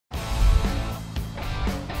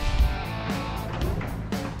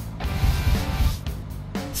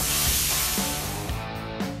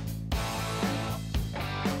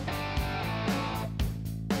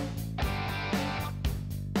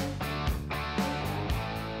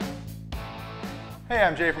Hey,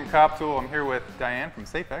 I'm Jay from CopTool. I'm here with Diane from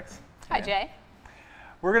SafeX. Hi, Jay.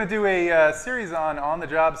 We're going to do a series on the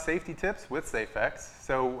job safety tips with SafeX.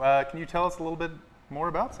 So can you tell us a little bit more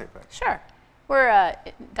about SafeX? Sure. We're an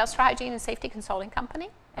industrial hygiene and safety consulting company,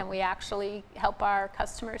 and we actually help our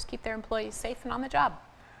customers keep their employees safe and on the job.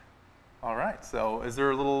 All right. So is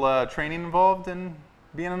there a little training involved in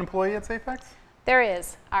being an employee at SafeX? There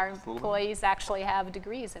is. Our employees actually have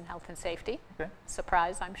degrees in health and safety. Okay.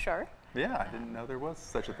 Surprise, I'm sure. Yeah, I didn't know there was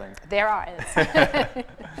such a thing. There are.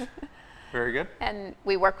 Very good. And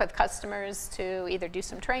we work with customers to either do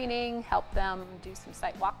some training, help them do some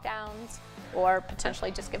site walkdowns, or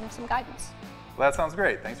potentially just give them some guidance. Well, that sounds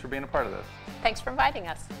great. Thanks for being a part of this. Thanks for inviting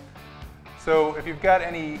us. So if you've got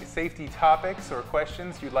any safety topics or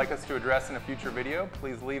questions you'd like us to address in a future video,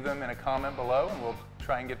 please leave them in a comment below and we'll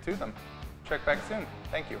try and get to them. Check back soon.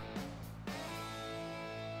 Thank you.